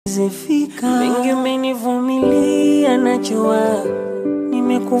Mengi umenivumilia najua,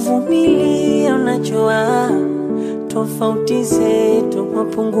 nimekuvumilia unajua. Tofauti zetu,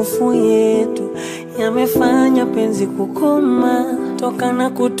 mapungufu yetu yamefanya penzi kukoma. Toka na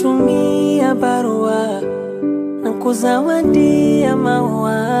kutumia barua na kuzawadia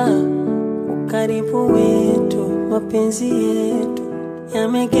maua. Ukaribu wetu, mapenzi yetu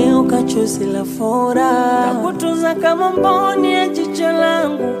yamegeuka chozi la furaha. Nakutunza kama mboni ya jicho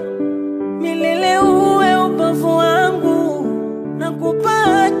langu, milele uwe ubavu wangu.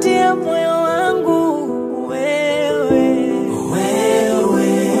 Nakupatia moyo wangu, wewe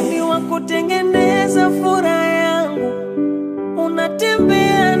ni wa kutengeneza furaha yangu.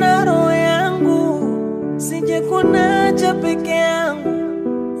 Unatembea na roho yangu, sije kunacha peke yangu.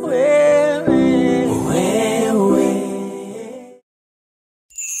 Wewe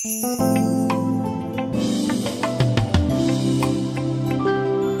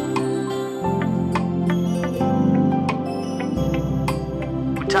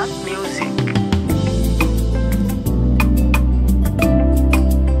Top music.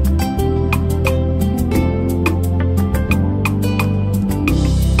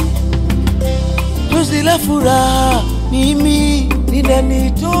 Chozi la furaha mimi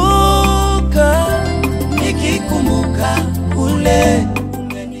linanitoka nikikumbuka kule.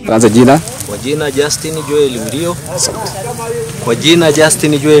 Tuanze jina. Kwa jina Justin Joel Urio. Kwa jina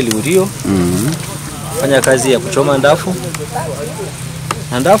Justin Joel Urio. Fanya kazi ya kuchoma ndafu.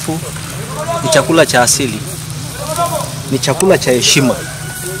 Na ndafu ni chakula cha asili. Ni chakula cha heshima.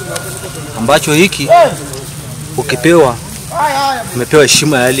 Ambacho hiki ukipewa umepewa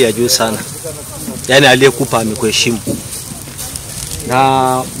heshima ya hali ya juu sana. Yaani aliyekupa amekuheshimu.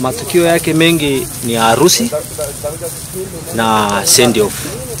 Na matukio yake mengi ni harusi na send off.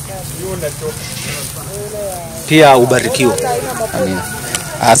 Pia ubarikiwa. Amina.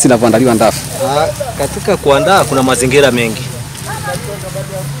 Sina kuandaliwa ndafu. Katika kuandaa kuna mazingira mengi.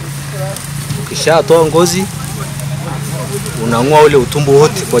 Ukishatoa ngozi unang'oa ule utumbo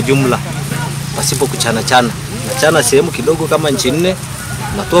wote kwa jumla pasipo kuchana chana. Nachana sehemu kidogo kama inchi 4,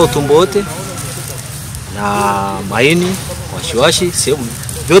 natoa utumbo wote na maini, washiwashi, sehemu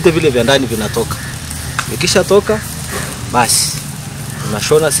vyote vile vya ndani vinatoka. Ikisha toka basi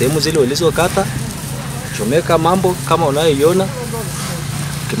unashona sehemu zile ulizokata, chomeka mambo kama unayoiona.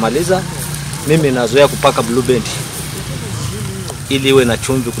 Ukimaliza mimi nazoea kupaka blue band ili iwe na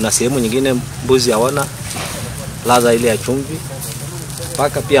chumvi. Kuna sehemu nyingine mbuzi hawana ladha ile ya chumvi.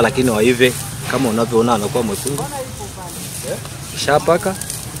 Paka pia lakini waive kama unavyoona anakuwa mwekundu. Kisha paka.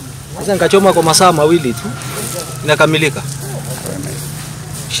 Sasa nikachoma kwa masaa 2 tu inakamilika.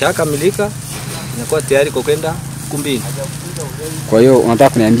 Kisha kamilika inakuwa tayari kwa kwenda kumbini. Kwa hiyo unataka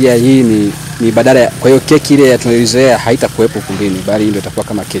kuniambia hii ni badala ya, kwa hiyo keki ile tunayozoea haitakuwepo kumbini bali ndio itakuwa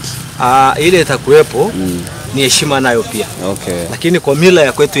kama keki. Ile itakuwepo ni heshima nayo pia. Okay. Lakini kwa mila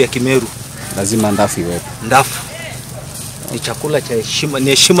ya kwetu ya Kimeru lazima ndafu iwepo. Ndafu ni chakula cha heshima, ni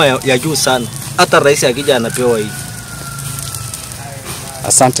heshima ya juu sana. Hata rais akija anapewa hii.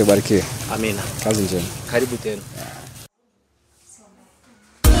 Asante, barikiwe. Amina. Kazi njema. Karibu tena.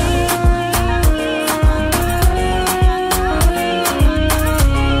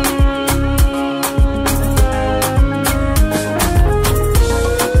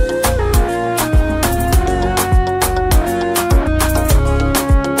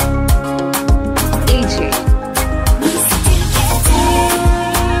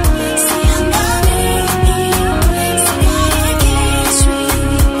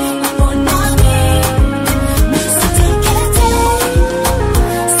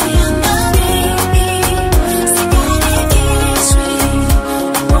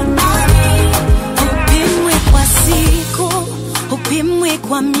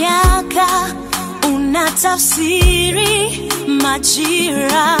 Kwa miaka unatafsiri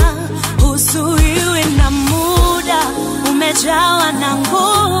majira, huzuiwi na muda, umejawa na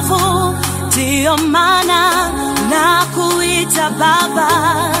nguvu. Ndio maana na kuita baba,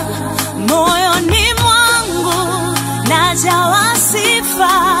 moyoni mwangu najawa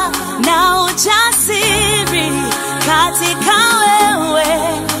sifa na ujasiri. Katika wewe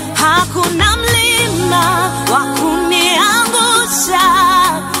hakuna mlima wa kuniangusha.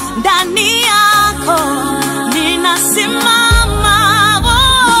 Ndani yako ninasimama.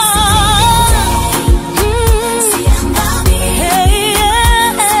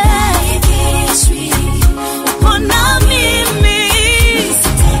 Upona mimi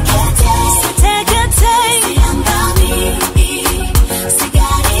siteketei.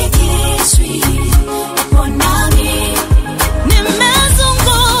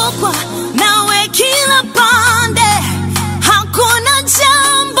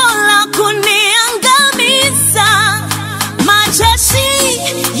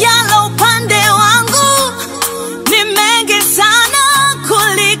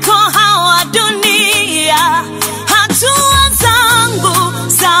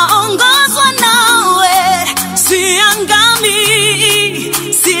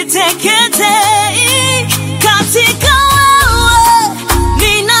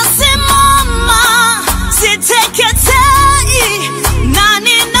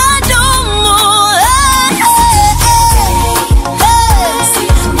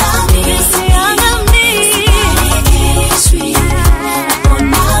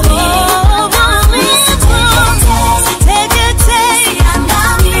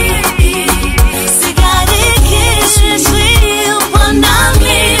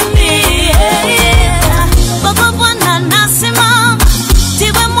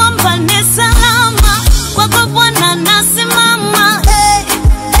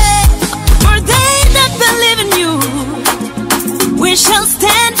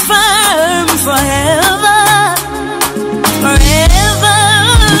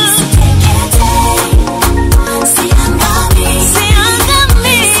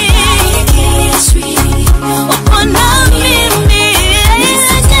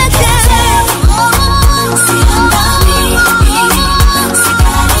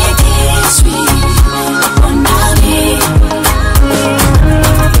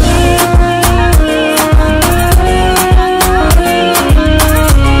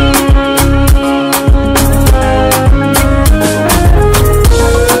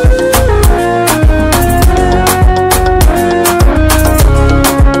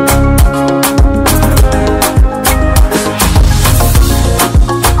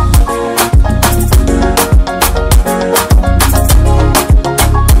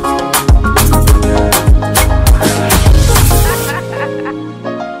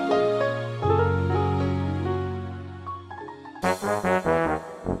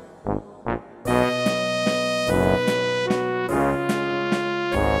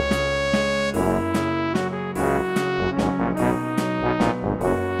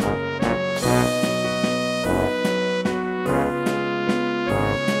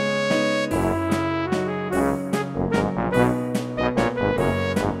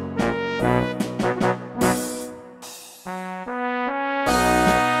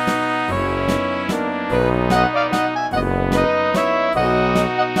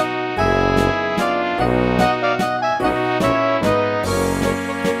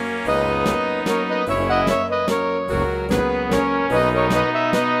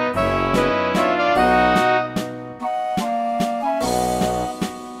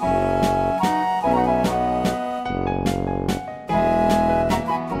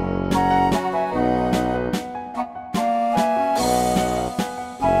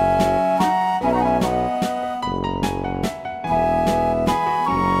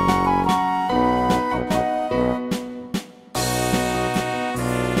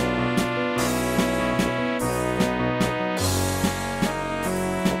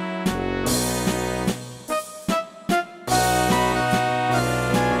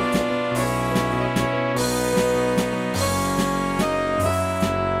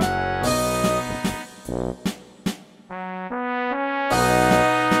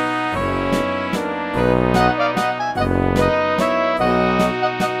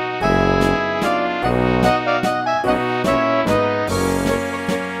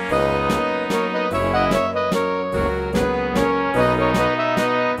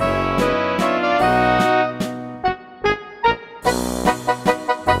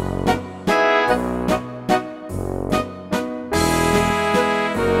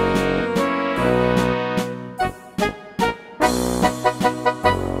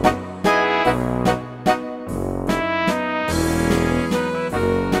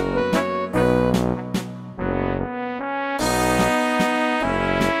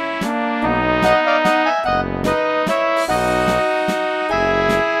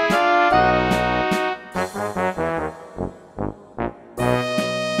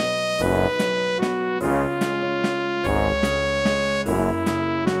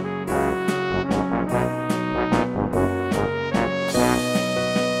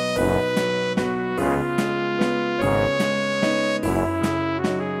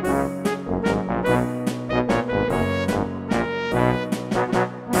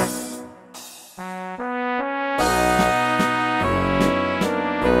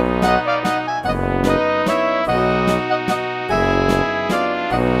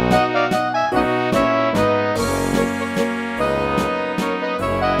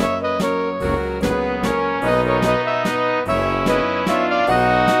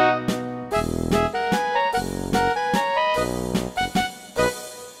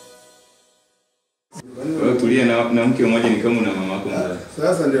 na mke mmoja ni kama una mama yako mzazi.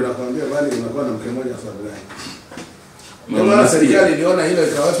 Sasa ndio nakwambia bali unakuwa na mke mmoja sababu gani? Kama serikali iliona hilo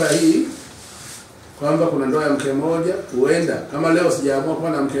ikawapa hii kwamba kuna ndoa ya mke mmoja, huenda kama leo sijaamua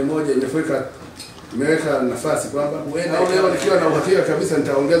kuwa na mke mmoja imeweka nafasi kwamba huenda au leo nikiwa na uhakika kabisa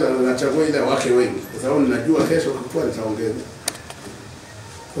nitaongeza na nachagua ile wake wengi kwa sababu ninajua kesho kukua nitaongeza.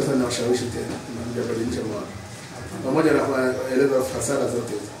 Sasa na ushawishi tena ninabadilisha mawazo. Pamoja na kueleza hasara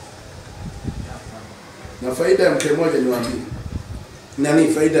zote. Na faida ya mke mmoja niwaambie.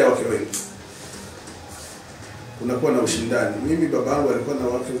 Nani faida ya wake wengi? Unakuwa na ushindani. Mimi babangu alikuwa na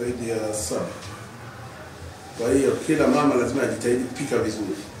wake zaidi ya 7. Kwa hiyo kila mama lazima ajitahidi kupika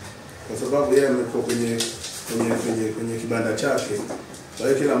vizuri. Kwa sababu yeye amekuwa kwenye kibanda chake. Kwa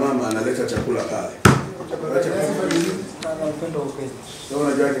hiyo kila mama analeta chakula pale. Acha kufanya nini? Anapenda upendo. Sio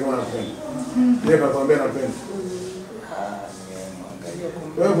unajua kama anapenda. Yeye kakwambia anapenda.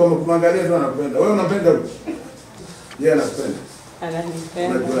 Wewe kwa kumwangalia tu anapenda. Wewe unapenda huyo? Yeye anapenda.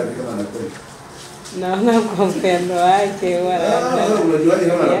 Ananipenda. Unajua kama anapenda. Naona kwa upendo wake wala. Unajua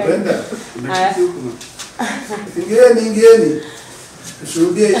kama anapenda? Ingeni.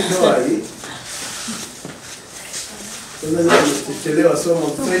 Ushuhudie ndoa hii. Tunachelewa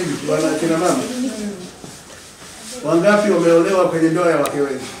somo zaidi bwana kina mama. Wangapi wameolewa kwenye ndoa ya wake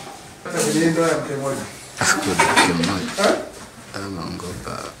wengi? Hata kwenye ndoa ya mke mmoja.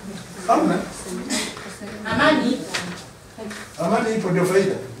 Anaongopa. Hamna. Amani ipo ndio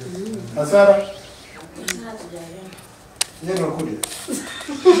faida. Hasara. Yeye anakuja.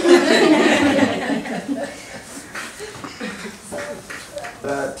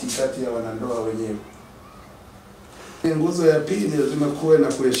 Kati ya wanandoa wenyewe. Nguzo ya pili lazima kuwe na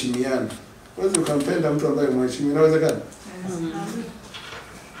kuheshimiana. Wewe ukampenda mtu ambaye mheshimiwa, inawezekana?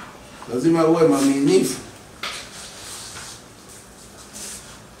 Lazima uwe mwaminifu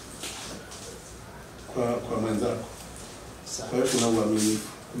kwa mwenzako. Kwa hiyo kuna uaminifu,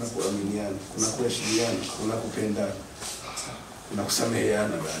 kuna kuaminiana, kuna kuheshimiana, kuna kupendana, kuna kusameheana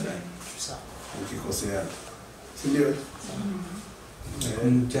baadaye ukikoseana. Si ndio?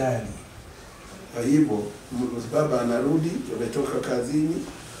 Kumjali. Kwa hivyo baba anarudi ametoka kazini.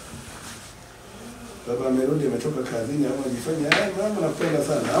 Baba amerudi ametoka kazini au anajifanya mama napenda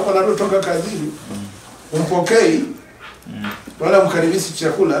sana. Au anatoka kazini. Umpokei. Wala mkaribishi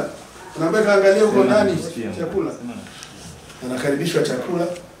chakula. Unaambia kaangalia huko nani chakula. Anakaribishwa chakula.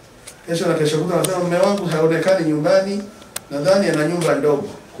 Kesho na kesho kutwa anasema mume wangu haonekani nyumbani. Nadhani ana nyumba ndogo.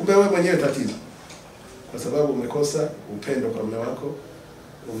 Kumbe wewe mwenyewe tatizo. Kwa sababu umekosa upendo kwa mume wako,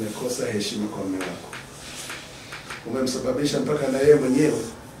 umekosa heshima kwa mume wako. Umemsababisha mpaka na yeye mwenyewe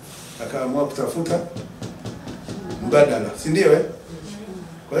akaamua kutafuta mbadala, si ndio eh?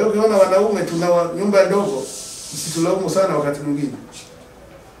 Kwa hiyo ukiona wanaume tuna nyumba ndogo, msitulaumu sana wakati mwingine.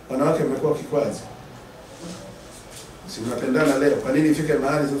 Wanawake wamekuwa kikwazo. Si mnapendana leo, kwa nini ifike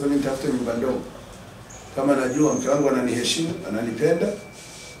mahali sasa mimi nitafute nyumba ndogo? Kama najua mke wangu ananiheshimu, ananipenda,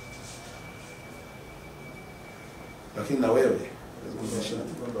 lakini na wewe lazima uheshimu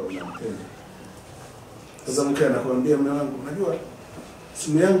kwamba unampenda. Sasa mke anakuambia mume wangu, unajua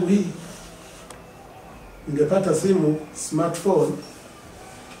simu yangu hii ningepata simu smartphone.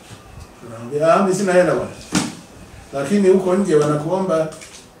 Anaambia mimi sina hela bwana. Lakini huko nje wanakuomba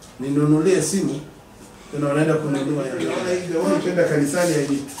ninunulie simu. Tena wanaenda kununua ya. Naona hivi unapenda kanisani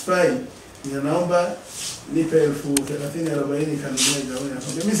haijifai. Ninaomba nipe 30,000 40 kanunue gauni.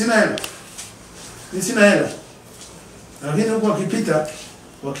 Anaambia mimi sina hela. Mimi sina hela. Lakini huko wakipita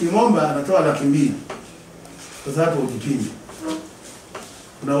wakimomba anatoa 200,000. Sasa hapo ujipime.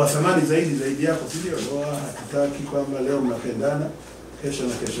 Kuna wathamani zaidi yako, si ndio? Hatutaki kwamba leo mnapendana, kesho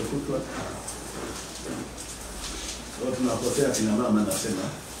na kesho kutwa. Watu tunakosea kina mama nasema.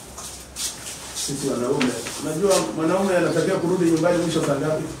 Sisi wanaume, unajua mwanaume anatakiwa kurudi nyumbani mwisho saa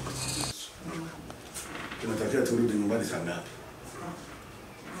ngapi? Tunatakiwa turudi nyumbani saa ngapi?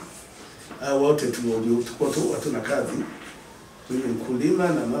 Wote tuko tu hatuna kazi. Mimi mkulima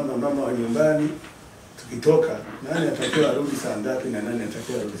na mama wa nyumbani. Tukitoka nani atakiwa arudi saa ngapi na nani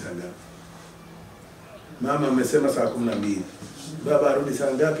atakiwa arudi saa ngapi? Mama amesema saa 12. Baba arudi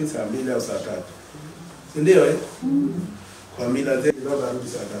saa ngapi? Saa 2 au saa 3. Ndio eh? Kwa mila zetu baba arudi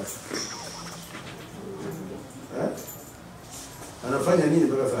saa 3. Anafanya nini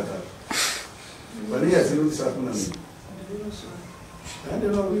mpaka saa 3? Kwa nini asirudi saa 12?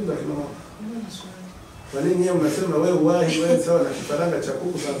 Ndio nauliza kina mama. Kwa nini yeye mnasema wewe sawa na kifaranga cha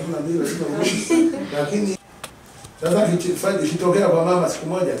kuku saa 12 lazima urudi? Lakini sasa kitokea kwa mama siku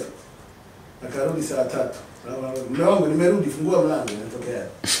moja akarudi saa 3. Mume wangu nimerudi, fungua mlango, inatokea.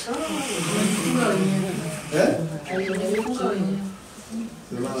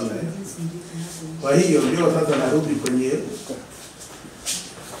 Unaona? Kwa hiyo ndio sasa narudi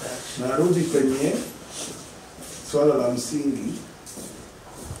kwenye swala la msingi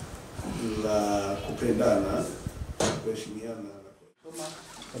la kupendana, kuheshimiana na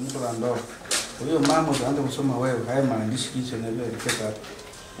Mtu la ndoa. Kwa hiyo mama utaanza kusoma wewe haya maandishi hicho nilioelekeza hapa.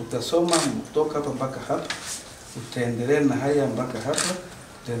 Utasoma kutoka hapa mpaka hapa. Utaendelea na haya mpaka hapa.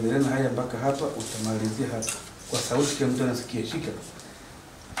 Utaendelea na haya mpaka hapa, utamalizia hapa. Kwa sauti kila mtu anasikia. Shika.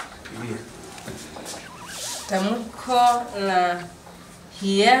 Ndio. Tamko la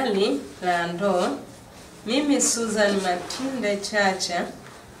hiari la ndoa. Mimi Suzan Matinde Chacha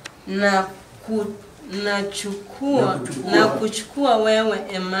na kuchukua wewe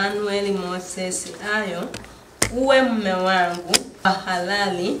Emmanuel Moses Ayo uwe mume wangu wa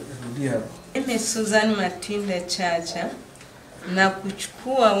halali. Mimi Suzan Matinde Chacha na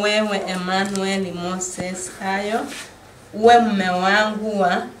kuchukua wewe Emmanuel Moses Ayo uwe mume wangu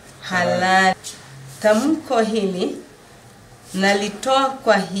wa halali. Tamko hili nalitoa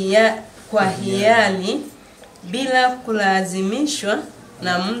kwa hiari bila kulazimishwa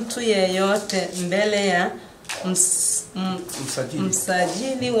na mtu yeyote mbele ya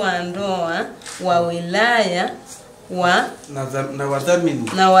msajili wa ndoa wa wilaya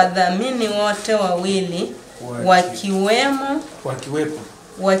na wadhamini wote wawili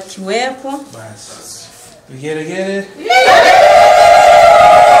wakiwepo basi vigeregere.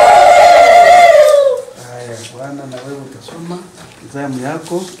 Haya bwana, na wewe utasoma zamu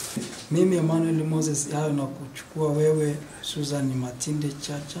yako. Mimi Emmanuel Moses Ayo na kuchukua wewe Suzan Matinde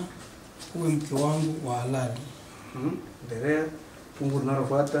Chacha uwe mke wangu wa halali. Endelea. Fungu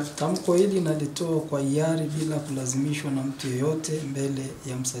linalofuata. Tamko hili nalitoa kwa hiari bila kulazimishwa na mtu yeyote mbele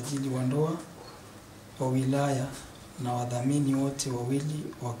ya msajili wa ndoa wa wilaya na wadhamini wote wawili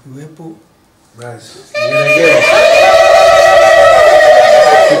wakiwepo. Basi. Vigeregere.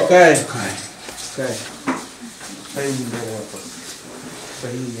 Kae. Hai mbele hapa.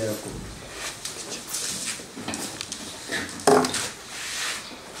 Sahihi yako.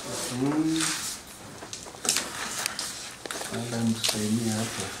 Ala msaidia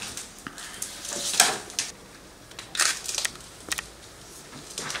hapa.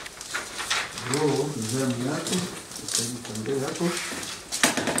 Zamu yako. Usaidia kumbele hapo.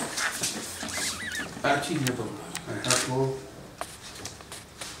 Chini hapo. Hapo.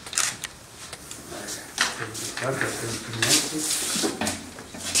 Hapa chini yako.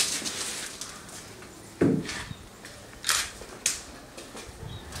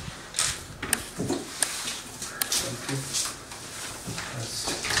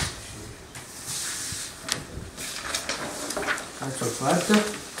 Pata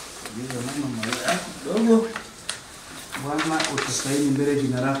ndio mama mmoja kidogo bwana, utasaini mbele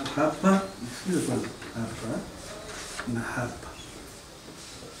jina lako hapa, nisiwe kwanza hapa na hapa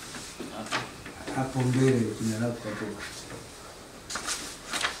hapo mbele jina lako hapo.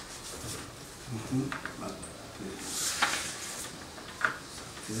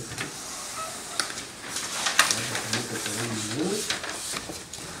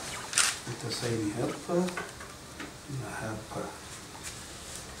 Utasaini hapa na hapa.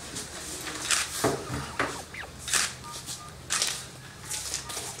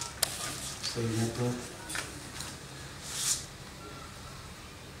 Saini hapa.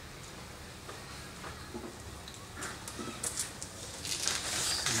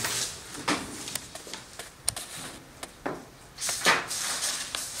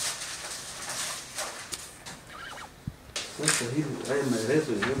 Sasa hivi haya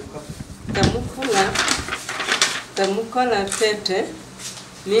maelezo yako hapa. Tamko la pete.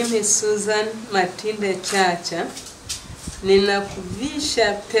 Mimi Suzan Matinde Chacha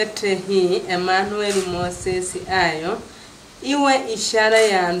ninakuvisha pete hii Emmanuel Moses Ayo iwe ishara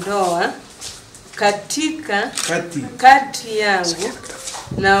ya ndoa kati yangu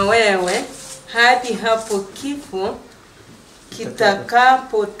na wewe hadi hapo kifo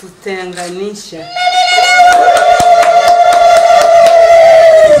kitakapotutenganisha.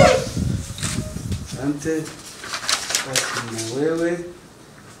 Asante. Na wewe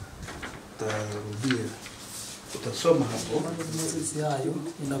utarudia. Utasoma hapo. Moses Ayo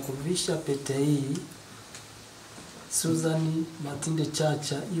inakuvisha pete hii Suzan Matinde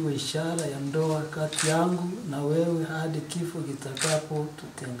Chacha iwe ishara ya ndoa kati yangu na wewe hadi kifo kitakapo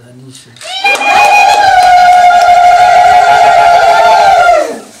tutenganisha.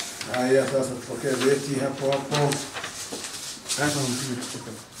 haya. Sasa tupokee beti hapo. Sasa mpige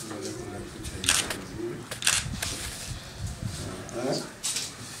kutoka.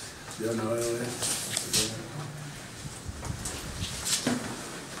 Jana wewe.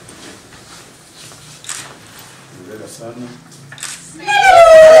 Mbele sana.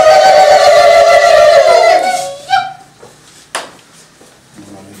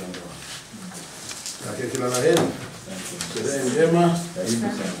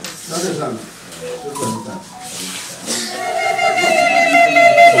 Asante sana. Shukrani sana.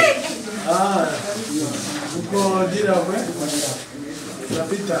 Uko jira wewe?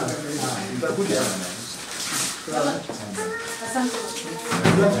 Utapita. Utakuja. Asante.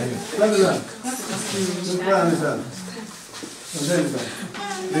 Asante sana. Shukrani sana. Asante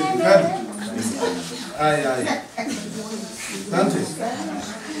sana. Ai. Asante.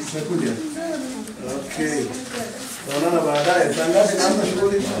 Utakuja. Okay. Tunaona baadaye. Tangaza kama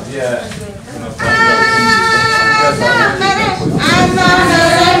shughuli. Yeah.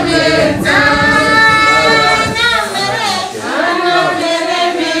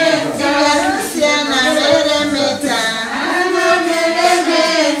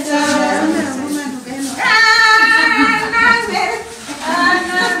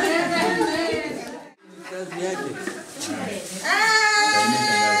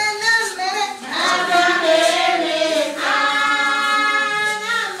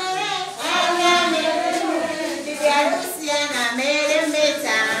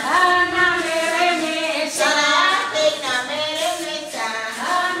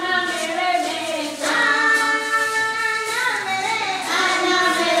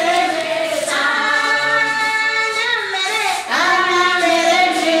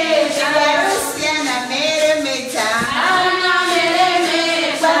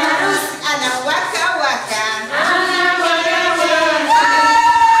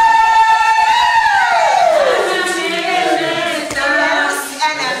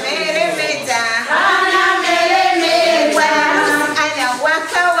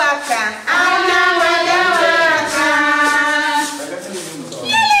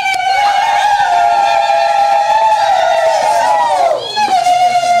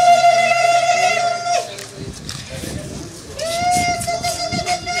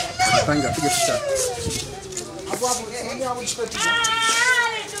 Panga piga picha.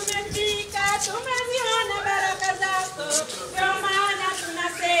 Tumefika, tumeziona baraka zako, ndio maana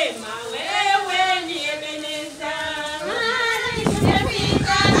tunasema wewe ni Ebeneza.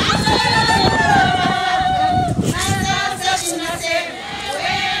 Tumefika, sasa tunasema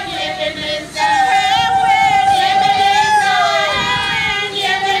wewe ni Ebeneza. Wewe ni Ebeneza, wewe ni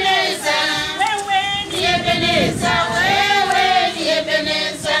Ebeneza, wewe ni Ebeneza, wewe ni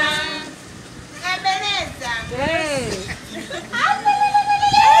Ebeneza.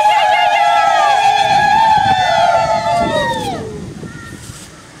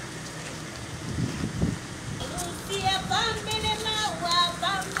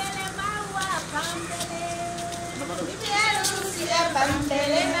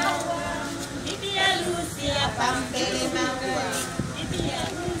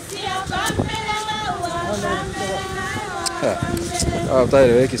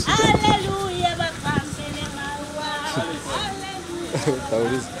 Utaeleweki sisi.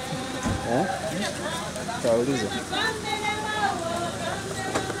 Tauliza. Tauliza.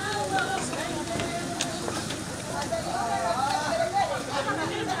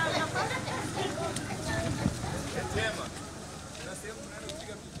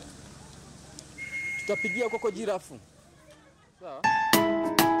 Tutapigia koko jirafu. Sawa?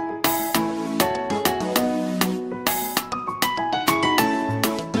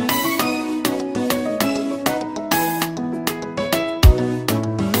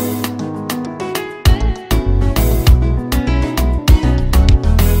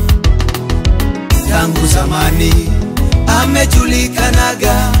 Tangu zamani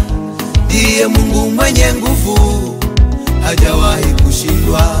amejulikanaga, ndiye Mungu mwenye nguvu, hajawahi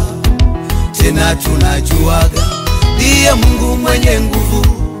kushindwa. Tena tunajuaga ndiye Mungu mwenye nguvu,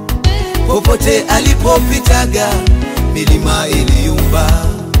 popote alipopitaga milima iliyumba.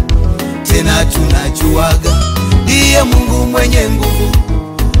 Tena tunajuaga ndiye Mungu mwenye nguvu,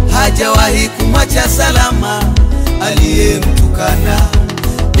 hajawahi kumwacha salama aliyemtukana.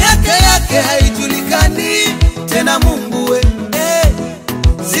 Miaka yake haijulikani tena Mungu we,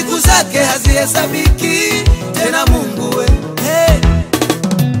 siku zake hazihesabiki tena Mungu we,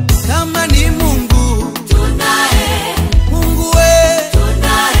 kama ni Mungu tunaye, Mungu we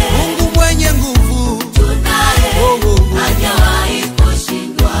tunaye, Mungu mwenye nguvu tunaye, hajawahi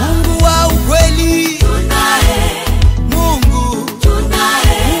kushindwa, Mungu wa ukweli tunaye, Mungu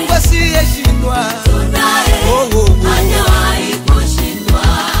tunaye, Mungu asiyeshindwa tunaye, hajawahi kushindwa.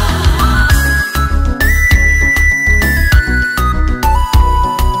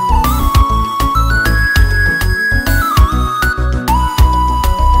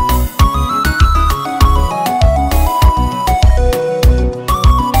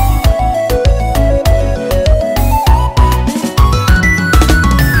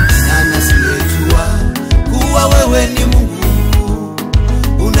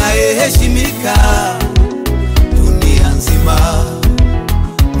 umetawanyika dunia nzima.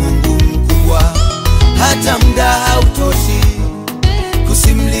 Mungu mkubwa, hata muda hautoshi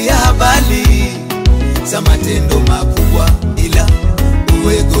kusimulia habari za matendo makubwa, ila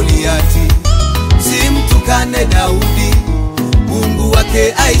uwe Goliati simtukane Daudi. Mungu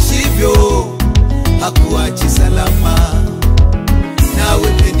wake aishivyo hakuachi salama. Nawe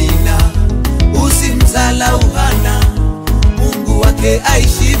Penina usimdharau Hana, Mungu wake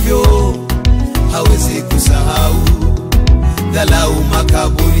aishivyo hawezi kusahau. Dharau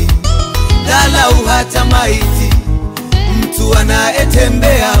makaburi, dharau hata maiti, mtu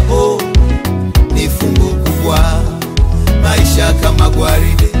anayetembea ni fungu kubwa. Maisha kama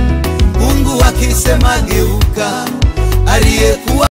gwaride, Mungu akisema geuka, aliyekuwa